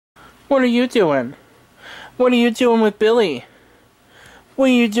What are you doing? What are you doing with Billy? What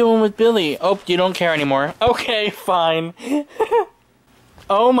are you doing with Billy? Oh, you don't care anymore. Okay, fine.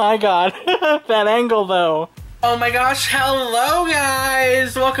 Oh my god. That angle, though. Oh my gosh, hello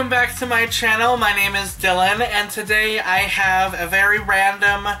guys! Welcome back to my channel. My name is Dylan, and today I have a very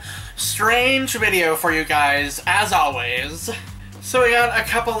random, strange video for you guys, as always. So we got a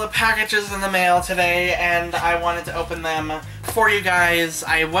couple of packages in the mail today, and I wanted to open them for you guys.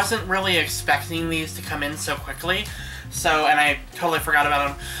 I wasn't really expecting these to come in so quickly, and I totally forgot about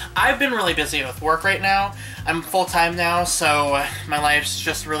them. I've been really busy with work right now. I'm full-time now, so my life's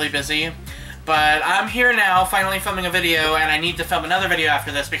just really busy. But I'm here now, finally filming a video, and I need to film another video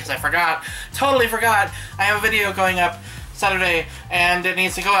after this because I forgot, totally forgot. I have a video going up Saturday, and it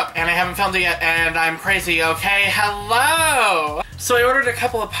needs to go up, and I haven't filmed it yet, and I'm crazy, okay? Hello! So I ordered a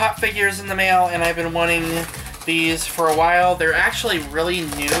couple of pop figures in the mail, and I've been wanting these for a while. They're actually really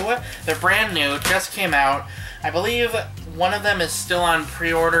new. They're brand new, just came out. I believe one of them is still on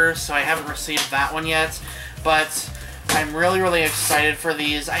pre-order, so I haven't received that one yet, but I'm really excited for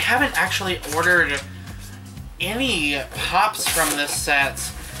these. I haven't actually ordered any pops from this set,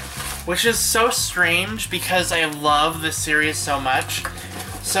 which is so strange because I love this series so much.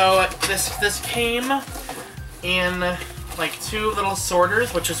 So this came in like two little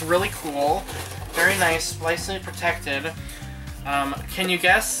sorters, which is really cool. Very nice, nicely protected. Can you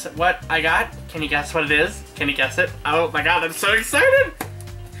guess what I got? Can you guess what it is? Can you guess it? Oh my god, I'm so excited!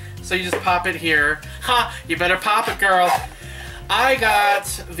 So you just pop it here. Ha! You better pop it, girl! I got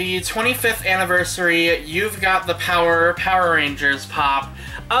the 25th anniversary You've Got the Power Rangers pop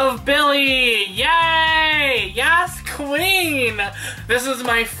of Billy! Yay! Yes, queen! This is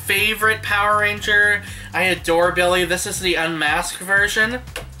my favorite Power Ranger. I adore Billy. This is the unmasked version.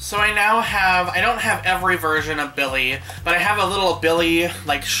 So I now have, I don't have every version of Billy, but I have a little Billy,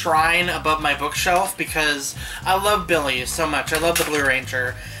 like, shrine above my bookshelf because I love Billy so much. I love the Blue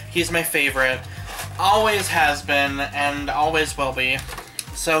Ranger. He's my favorite. Always has been, and always will be.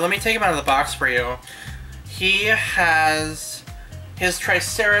 So let me take him out of the box for you. He has his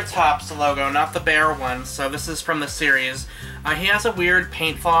Triceratops logo, not the bear one, so this is from the series. He has a weird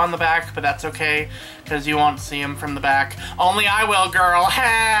paint flaw on the back, but that's okay, because you won't see him from the back. Only I will, girl!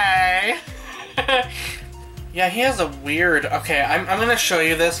 Hey! Yeah, he has a weird... Okay, I'm gonna show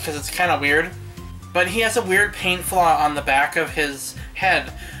you this, because it's kind of weird. But he has a weird paint flaw on the back of his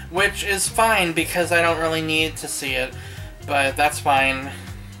head, which is fine, because I don't really need to see it. But that's fine.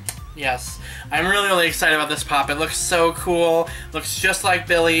 Yes. I'm really excited about this pop. It looks so cool. Looks just like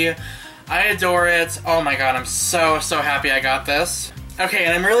Billy. I adore it. Oh my god, I'm so happy I got this. Okay,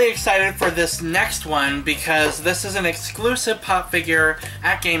 and I'm really excited for this next one because this is an exclusive pop figure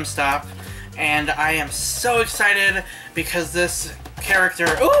at Gamestop. And I am so excited because this character...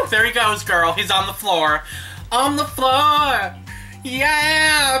 Ooh, there he goes, girl. He's on the floor. On the floor!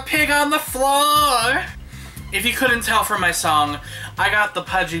 Yeah! Pig on the floor! If you couldn't tell from my song, I got the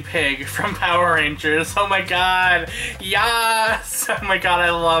Pudgy Pig from Power Rangers. Oh my god. Yes! Oh my god, I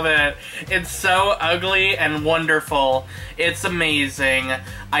love it. It's so ugly and wonderful. It's amazing.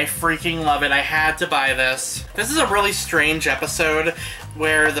 I freaking love it. I had to buy this. This is a really strange episode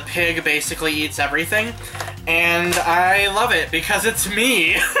where the pig basically eats everything. And I love it because it's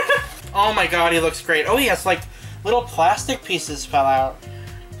me. Oh my god, he looks great. Oh yes, like little plastic pieces fell out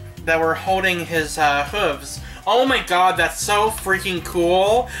that were holding his hooves. Oh my god, that's so freaking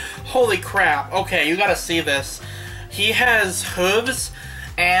cool. Holy crap. Okay, you gotta see this. He has hooves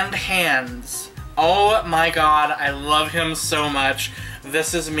and hands. Oh my god, I love him so much.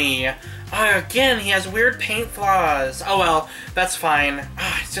 This is me. Again, he has weird paint flaws. Oh well, that's fine.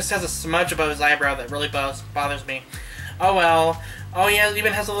 He just has a smudge above his eyebrow that really bothers me. Oh well. Oh yeah, it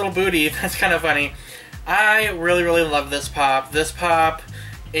even has a little booty. That's kind of funny. I really love this pop. This pop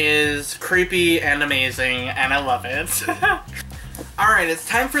is creepy and amazing, and I love it. Alright, it's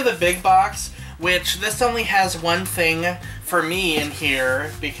time for the big box, which this only has one thing for me in here,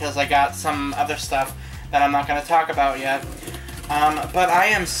 because I got some other stuff that I'm not going to talk about yet. But I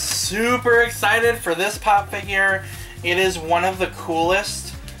am super excited for this pop figure. It is one of the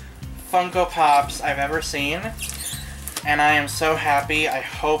coolest Funko Pops I've ever seen, and I am so happy. I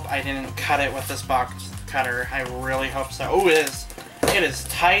hope I didn't cut it with this box cutter. I really hope so. Oh, it is. It is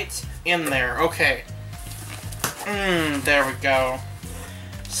tight in there. Okay. There we go.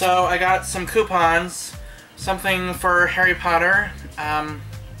 So I got some coupons. Something for Harry Potter.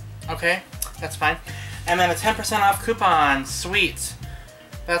 Okay. That's fine. And then a 10% off coupon. Sweet.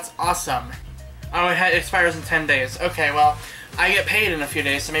 That's awesome. Oh, it expires in 10 days. Okay, well, I get paid in a few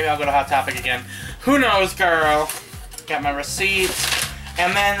days, so maybe I'll go to Hot Topic again. Who knows, girl? Got my receipt.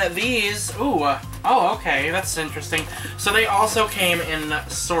 And then these, ooh, oh, okay, that's interesting. So they also came in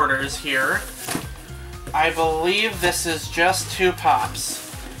sorters here. I believe this is just 2 pops,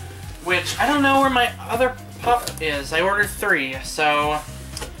 which I don't know where my other pop is. I ordered 3, so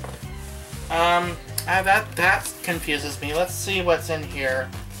that confuses me. Let's see what's in here.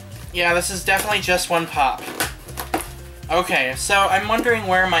 Yeah, this is definitely just 1 pop. Okay, so I'm wondering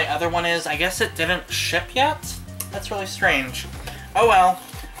where my other one is. I guess it didn't ship yet? That's really strange. Oh well,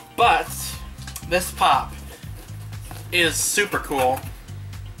 but this pop is super cool.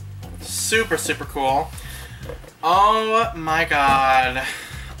 Super, super cool. Oh my god.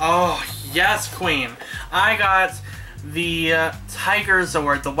 Oh, yes, queen. I got the Tiger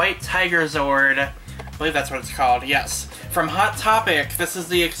Zord, the White Tiger Zord. I believe that's what it's called, yes. From Hot Topic. This is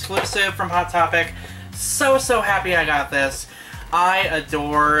the exclusive from Hot Topic. So, so happy I got this. I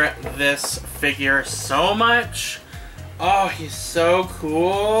adore this figure so much. Oh, he's so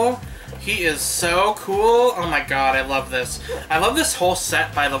cool. He is so cool. Oh my god, I love this. I love this whole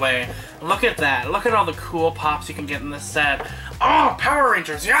set, by the way. Look at that. Look at all the cool pops you can get in this set. Oh, Power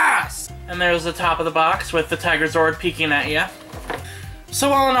Rangers, yes! And there's the top of the box with the Tiger Zord peeking at you.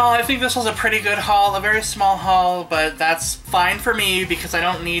 So all in all, I think this was a pretty good haul. A very small haul, but that's fine for me because I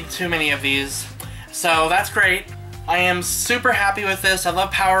don't need too many of these. So that's great. I am super happy with this. I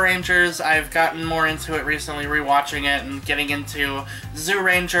love Power Rangers. I've gotten more into it recently, rewatching it and getting into Zoo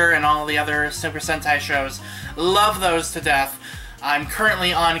Ranger and all the other Super Sentai shows. Love those to death. I'm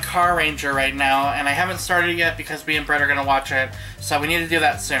currently on Car Ranger right now, and I haven't started yet because me and Brett are going to watch it, so we need to do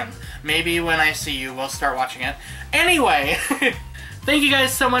that soon. Maybe when I see you, we'll start watching it. Anyway, thank you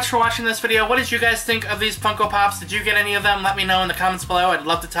guys so much for watching this video. What did you guys think of these Funko Pops? Did you get any of them? Let me know in the comments below. I'd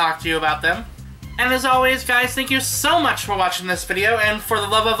love to talk to you about them. And as always, guys, thank you so much for watching this video, and for the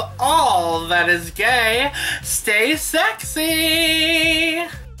love of all that is gay, stay sexy!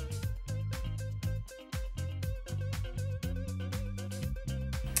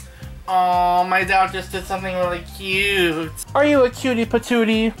 Aw, my dog just did something really cute. Are you a cutie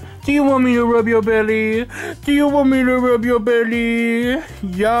patootie? Do you want me to rub your belly? Do you want me to rub your belly?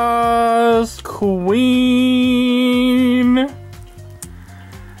 Yes, queen!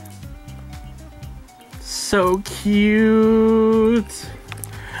 So cute.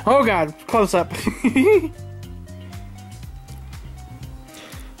 Oh god, close up. She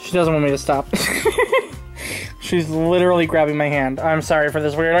doesn't want me to stop. She's literally grabbing my hand. I'm sorry for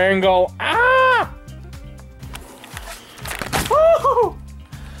this weird angle. Ah! Woo!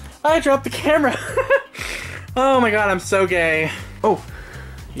 I dropped the camera. Oh my god, I'm so gay. Oh,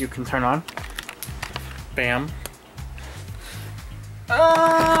 you can turn on. Bam.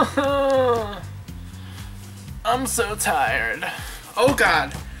 Oh. I'm so tired. Oh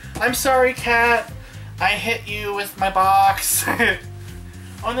god. I'm sorry, cat. I hit you with my box. Oh,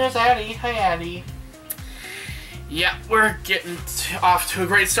 and there's Addie. Hi, Addie. Yeah, we're getting off to a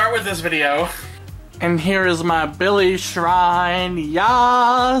great start with this video. And here is my Billy shrine.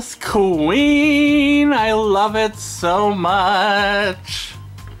 Yas, queen. I love it so much.